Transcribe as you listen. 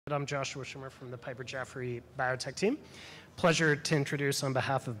I'm Joshua Schimmer from the Piper Jaffray biotech team. Pleasure to introduce on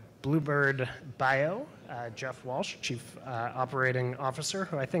behalf of Bluebird Bio, Jeff Walsh, Chief Operating Officer,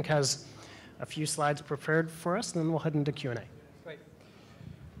 who I think has a few slides prepared for us, and then we'll head into Q&A. Great.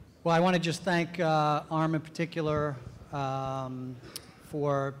 Well, I want to just thank ARM in particular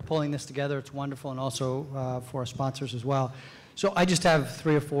for pulling this together. It's wonderful, and also for our sponsors as well. So I just have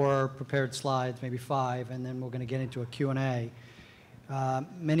 3 or 4 prepared slides, maybe 5, and then we're going to get into a Q&A.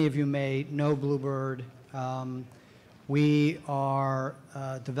 Many of you may know Bluebird. We are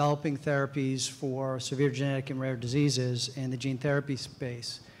developing therapies for severe genetic and rare diseases in the gene therapy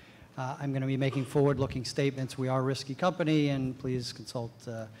space. I'm going to be making forward-looking statements. We are a risky company, and please consult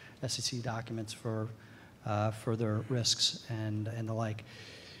SEC documents for further risks and the like.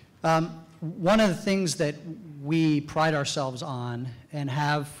 One of the things that we pride ourselves on and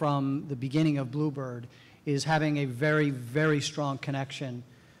have from the beginning of Bluebird is having a very, very strong connection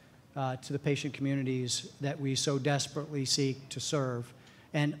to the patient communities that we so desperately seek to serve.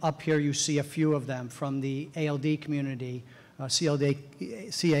 And up here you see a few of them from the ALD community,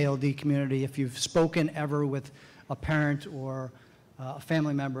 CALD community. If you've spoken ever with a parent or a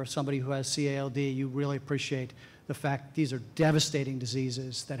family member, somebody who has CALD, you really appreciate the fact these are devastating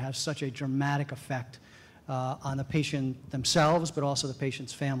diseases that have such a dramatic effect on the patient themselves, but also the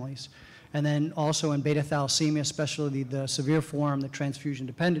patient's families. And then also in beta-thalassemia, especially the severe form, the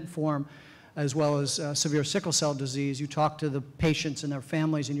transfusion-dependent form, as well as severe sickle cell disease, you talk to the patients and their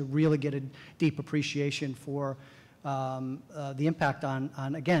families, and you really get a deep appreciation for the impact on,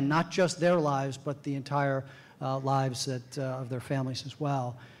 again, not just their lives, but the entire lives of their families as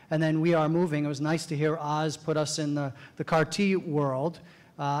well. And then we are moving. It was nice to hear Oz put us in the Carty world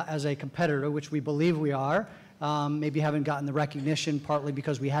as a competitor, which we believe we are. Maybe haven't gotten the recognition, partly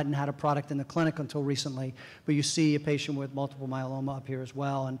because we hadn't had a product in the clinic until recently. But you see a patient with multiple myeloma up here as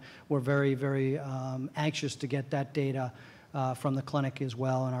well, and we're very, very anxious to get that data from the clinic as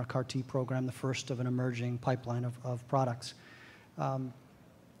well in our Carty program, the first of an emerging pipeline of products.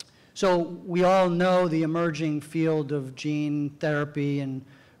 So we all know the emerging field of gene therapy and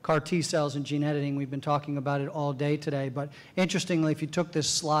CAR T cells and gene editing. We've been talking about it all day today, but interestingly, if you took this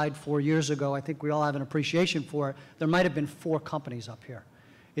slide 4 years ago, I think we all have an appreciation for it. There might have been 4 companies up here.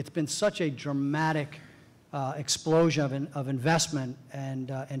 It's been such a dramatic explosion of investment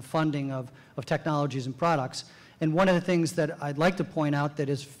and funding of technologies and products. And one of the things that I'd like to point out that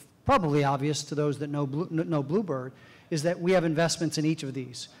is probably obvious to those that know Bluebird is that we have investments in each of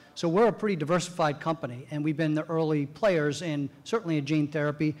these. So we're a pretty diversified company, and we've been the early players in certainly in gene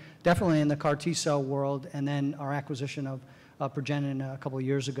therapy, definitely in the CAR T cell world, and then our acquisition of Progenitor a couple of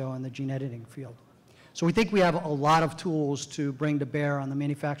years ago in the gene editing field. So we think we have a lot of tools to bring to bear on the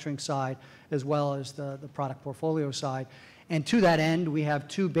manufacturing side as well as the product portfolio side. And to that end, we have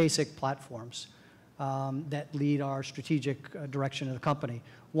 2 basic platforms that lead our strategic direction of the company.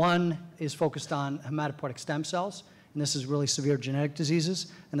 One is focused on hematopoietic stem cells, and this is really severe genetic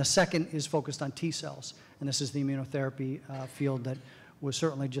diseases. And the second is focused on T cells, and this is the immunotherapy field that was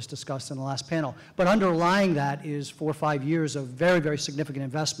certainly just discussed in the last panel. But underlying that is 4 or 5 years of very, very significant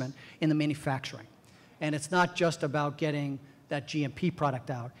investment in the manufacturing. And it's not just about getting that GMP product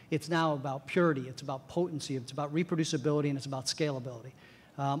out. It's now about purity, it's about potency, it's about reproducibility, and it's about scalability.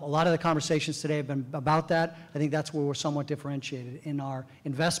 A lot of the conversations today have been about that. I think that's where we're somewhat differentiated in our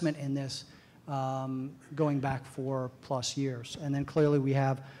investment in this going back 4+ years. And then clearly we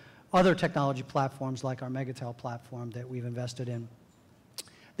have other technology platforms like our megaTAL platform that we've invested in.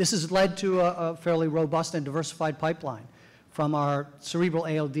 This has led to a fairly robust and diversified pipeline from our cerebral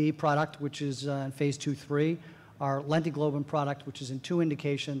ALD product, which is in phase 2/3, our Lenti-globin product, which is in 2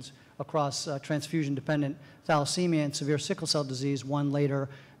 indications across transfusion-dependent thalassemia and severe sickle cell disease, one later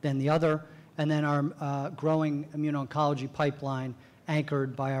than the other, and then our growing immuno-oncology pipeline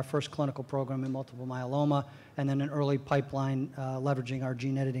anchored by our first clinical program in multiple myeloma, and then an early pipeline leveraging our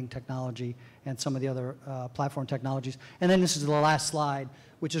gene editing technology and some of the other platform technologies. And then this is the last slide,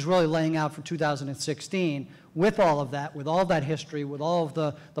 which is really laying out for 2016, with all of that, with all that history, with all of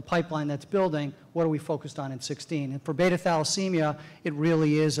the pipeline that's building, what are we focused on in 16? And for beta-thalassemia, it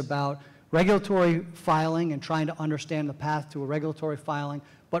really is about regulatory filing and trying to understand the path to a regulatory filing,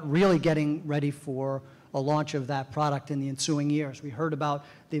 but really getting ready for a launch of that product in the ensuing years. We heard about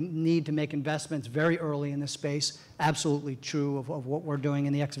the need to make investments very early in this space, absolutely true of what we're doing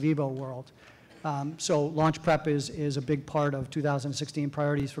in the ex vivo world. So launch prep is a big part of 2016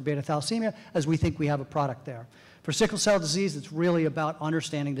 priorities for beta-thalassemia, as we think we have a product there. For sickle cell disease, it's really about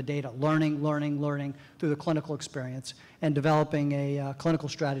understanding the data, learning through the clinical experience, and developing a clinical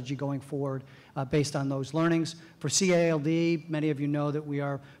strategy going forward based on those learnings. For CALD, many of you know that we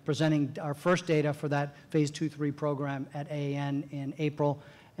are presenting our first data for that phase 2/3 program at AAN in April,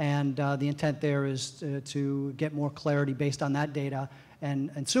 and the intent there is to get more clarity based on that data and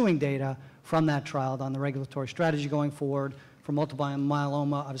ensuing data from that trial on the regulatory strategy going forward. For multiple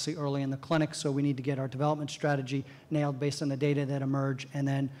myeloma, obviously early in the clinic, so we need to get our development strategy nailed based on the data that emerge, and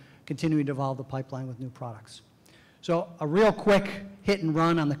then continuing to evolve the pipeline with new products. So a real quick hit and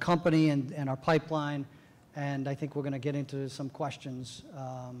run on the company and our pipeline, and I think we're going to get into some questions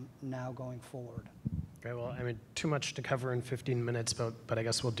now going forward. Okay, well, I mean, too much to cover in 15 minutes, but I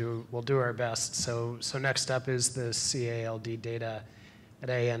guess we'll do our best. So next up is the CALD data at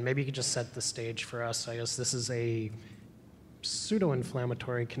AN. Maybe you could just set the stage for us. I guess this is a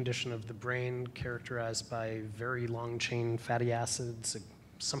pseudo-inflammatory condition of the brain characterized by very long-chain fatty acids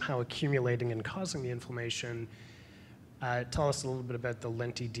somehow accumulating and causing the inflammation. Tell us a little bit about the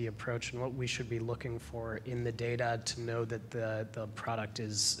Lenti-D approach and what we should be looking for in the data to know that the product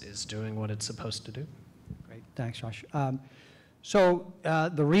is doing what it's supposed to do. Great, thanks, Josh. So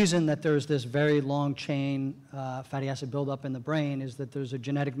the reason that there's this very long chain fatty acid buildup in the brain is that there's a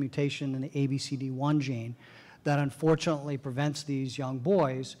genetic mutation in the ABCD1 gene that unfortunately prevents these young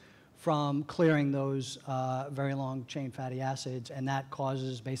boys from clearing those very long chain fatty acids, and that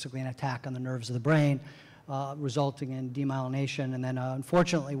causes basically an attack on the nerves of the brain, resulting in demyelination, and then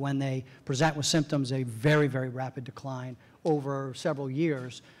unfortunately when they present with symptoms, a very, very rapid decline over several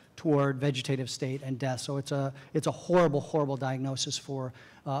years toward vegetative state and death. So it's a horrible, horrible diagnosis for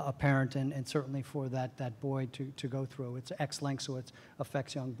a parent and certainly for that boy to go through. It's X-linked, so it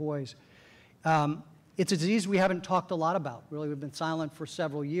affects young boys. It's a disease we haven't talked a lot about. Really, we've been silent for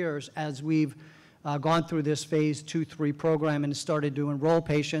several years as we've gone through this phase 2/3 program and started to enroll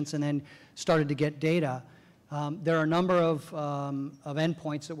patients and then started to get data. There are a number of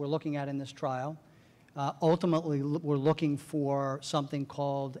endpoints that we're looking at in this trial. Ultimately, we're looking for something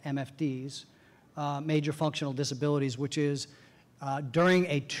called MFDs, major functional disabilities, which is during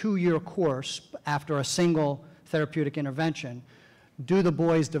a 2-year course after a single therapeutic intervention, do the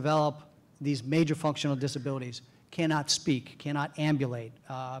boys develop these major functional disabilities? Cannot speak, cannot ambulate,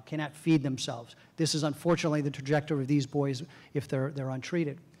 cannot feed themselves. This is unfortunately the trajectory of these boys if they're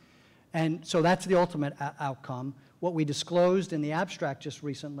untreated. And so that's the ultimate outcome. What we disclosed in the abstract just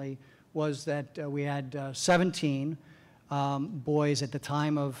recently was that we had 17 boys at the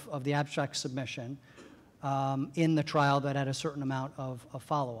time of the abstract submission in the trial that had a certain amount of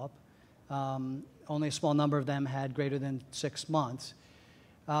follow-up. Only a small number of them had greater than 6 months.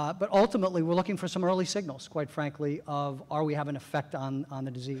 But ultimately, we're looking for some early signals, quite frankly, of are we having an effect on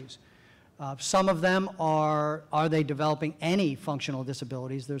the disease. Some of them are they developing any functional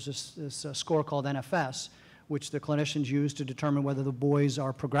disabilities? There's this score called NFS, which the clinicians use to determine whether the boys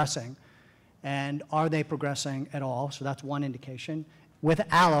are progressing. And are they progressing at all? So that's one indication. With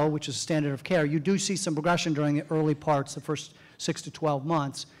allo, which is standard of care, you do see some progression during the early parts, the first 6 to 12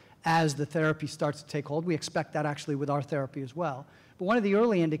 months, as the therapy starts to take hold. We expect that actually with our therapy as well. But one of the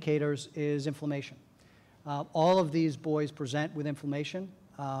early indicators is inflammation. All of these boys present with inflammation,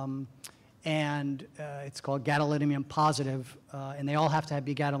 and it's called gadolinium positive, and they all have to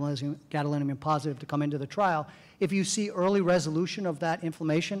be gadolinium positive to come into the trial. If you see early resolution of that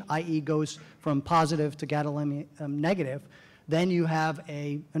inflammation, i.e. goes from positive to gadolinium negative, then you have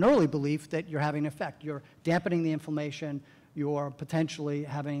an early belief that you're having an effect. You're dampening the inflammation, you're potentially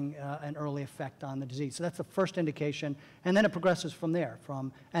having an early effect on the disease. So that's the first indication, and then it progresses from there,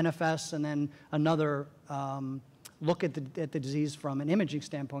 from NFS, and then another look at the disease from an imaging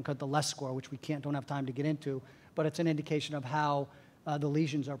standpoint called the LESS score, which we don't have time to get into, but it's an indication of how the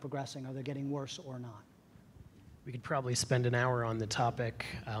lesions are progressing. Are they getting worse or not? We could probably spend an hour on the topic,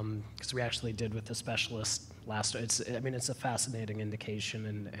 because we actually did with the specialist last. It's a fascinating indication,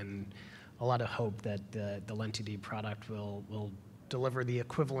 and a lot of hope that the Lenti-D product will deliver the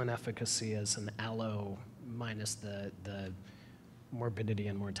equivalent efficacy as an allo minus the morbidity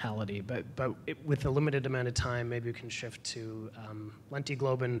and mortality. But with a limited amount of time, maybe we can shift to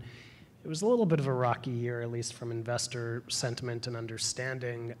LentiGlobin. It was a little bit of a rocky year, at least from investor sentiment and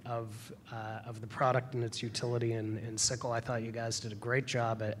understanding of the product and its utility in sickle. I thought you guys did a great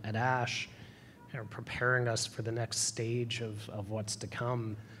job at ASH, preparing us for the next stage of what's to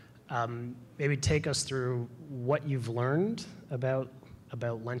come. Maybe take us through what you've learned about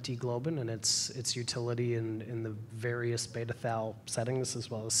LentiGlobin and its utility in the various beta-thal settings as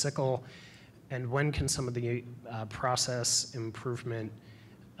well as sickle, And when can some of the process improvement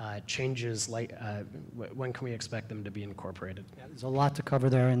changes, when can we expect them to be incorporated? Yeah, there's a lot to cover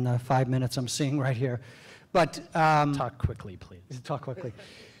there in the 5 minutes I'm seeing right here. But talk quickly, please. Talk quickly.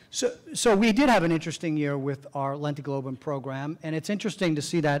 So we did have an interesting year with our LentiGlobin program, and it's interesting to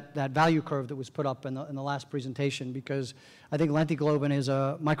see that value curve that was put up in the last presentation, because I think LentiGlobin is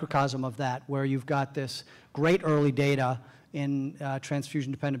a microcosm of that, where you've got this great early data in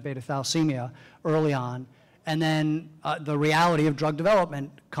transfusion-dependent beta-thalassemia early on, and then the reality of drug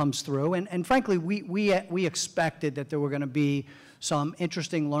development comes through. And frankly, we expected that there were going to be some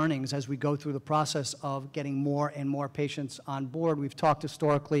interesting learnings as we go through the process of getting more and more patients on board. We've talked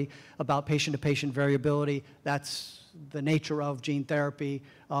historically about patient-to-patient variability. That's the nature of gene therapy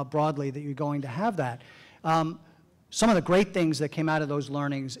broadly, that you're going to have that. Some of the great things that came out of those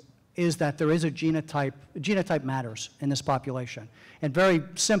learnings is that there is a genotype. Genotype matters in this population. And very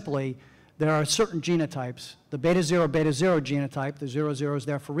simply, there are certain genotypes. The beta-0 genotype, the 00 is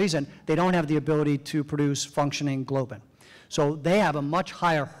there for a reason. They don't have the ability to produce functioning globin. So they have a much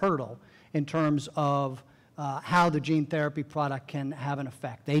higher hurdle in terms of how the gene therapy product can have an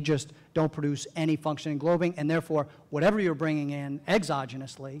effect. They just don't produce any functioning globin, and therefore, whatever you're bringing in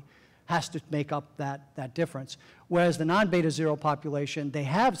exogenously has to make up that difference. Whereas the non-beta-0 population, they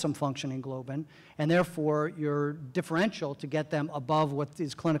have some functioning globin, and therefore your differential to get them above what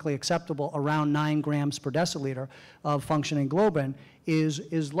is clinically acceptable, around 9 grams per deciliter of functioning globin,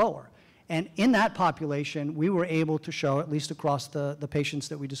 is lower. And in that population, we were able to show, at least across the patients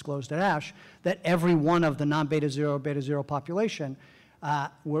that we disclosed at ASH, that every one of the non-beta-0, beta-0 population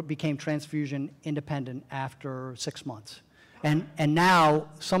became transfusion independent after 6 months. And now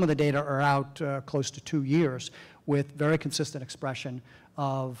some of the data are out close to 2 years with very consistent expression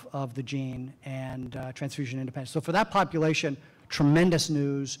of the gene and transfusion independence. So for that population, tremendous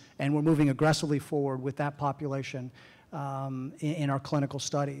news, and we're moving aggressively forward with that population in our clinical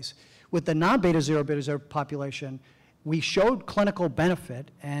studies. With the non-beta-0, beta-0 population, we showed clinical benefit,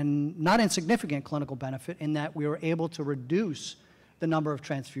 and not insignificant clinical benefit, in that we were able to reduce the number of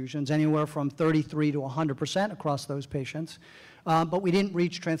transfusions, anywhere from 33 to 100% across those patients, but we didn't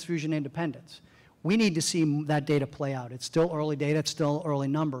reach transfusion independence. We need to see that data play out. It's still early data, it's still early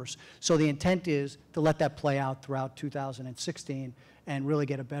numbers. So the intent is to let that play out throughout 2016 and really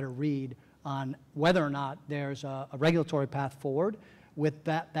get a better read on whether or not there's a regulatory path forward with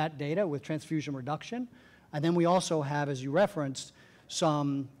that data, with transfusion reduction. And then we also have, as you referenced,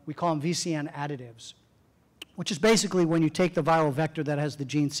 some, we call them Vcn additives, which is basically when you take the viral vector that has the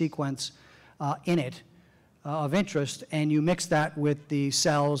gene sequence in it of interest, and you mix that with the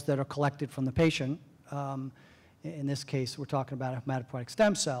cells that are collected from the patient. In this case, we're talking about hematopoietic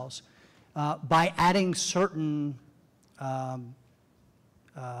stem cells. By adding certain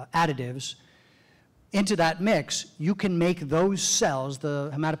additives into that mix, you can make those cells, the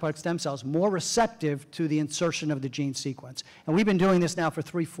hematopoietic stem cells, more receptive to the insertion of the gene sequence. And we've been doing this now for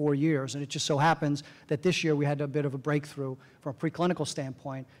 3-4 years, and it just so happens that this year we had a bit of a breakthrough from a preclinical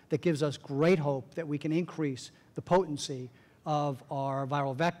standpoint that gives us great hope that we can increase the potency of our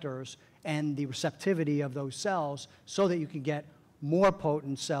viral vectors and the receptivity of those cells so that you can get more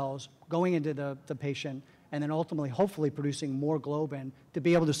potent cells going into the patient, and then ultimately, hopefully, producing more globin to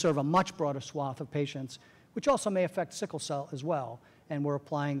be able to serve a much broader swath of patients, which also may affect sickle cell as well. And we're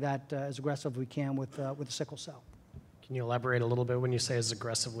applying that as aggressively as we can with the sickle cell. Can you elaborate a little bit when you say as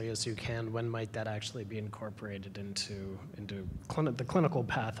aggressively as you can? When might that actually be incorporated into the clinical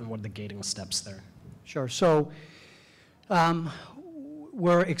path, and what are the gating steps there? Sure. So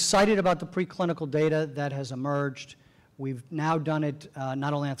we're excited about the preclinical data that has emerged. We've now done it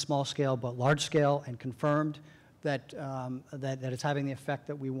not only on small scale, but large scale, and confirmed that it's having the effect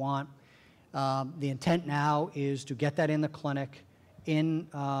that we want. The intent now is to get that in the clinic in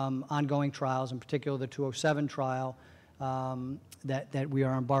ongoing trials, in particular the 207 trial that we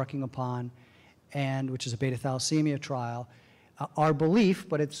are embarking upon, and which is a beta-thalassemia trial. Our belief,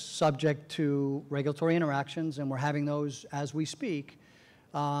 but it's subject to regulatory interactions, and we're having those as we speak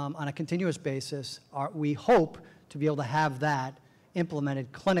on a continuous basis, we hope to be able to have that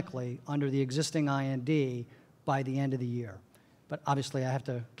implemented clinically under the existing IND by the end of the year. But obviously, I have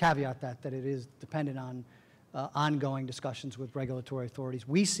to caveat that it is dependent on ongoing discussions with regulatory authorities.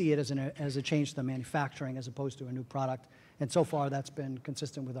 We see it as a change to the manufacturing as opposed to a new product, and so far that's been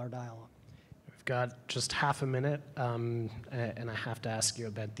consistent with our dialogue. We've got just half a minute, and I have to ask you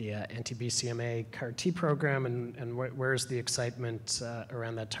about the anti-BCMA Carty program, and where's the excitement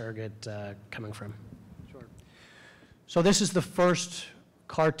around that target coming from? So this is the first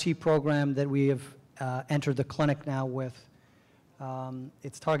Carty program that we have entered the clinic now with.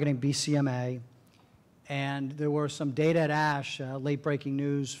 It's targeting BCMA. And there were some data at ASH, late-breaking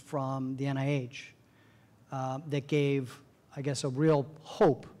news from the NIH, that gave, I guess, a real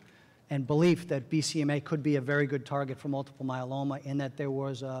hope and belief that BCMA could be a very good target for multiple myeloma, in that there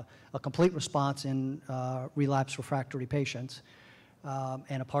was a complete response in relapse refractory patients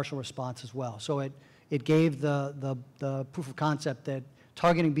and a partial response as well. So it gave the proof of concept that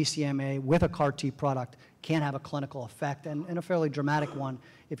targeting BCMA with a Carty product can have a clinical effect, and a fairly dramatic one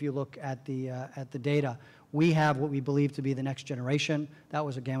if you look at the data. We have what we believe to be the next generation. That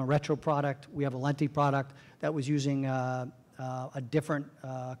was a gamma retro product. We have a Lenti product that was using a different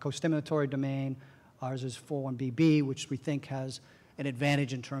co-stimulatory domain. Ours is 41BB, which we think has an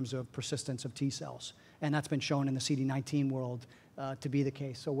advantage in terms of persistence of T cells. And that's been shown in the CD19 world to be the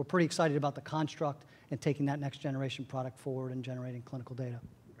case. So we're pretty excited about the construct and taking that next generation product forward and generating clinical data.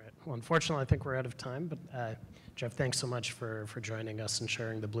 Right. Well, unfortunately, I think we're out of time, but Jeff, thanks so much for joining us and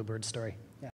sharing the Bluebird story.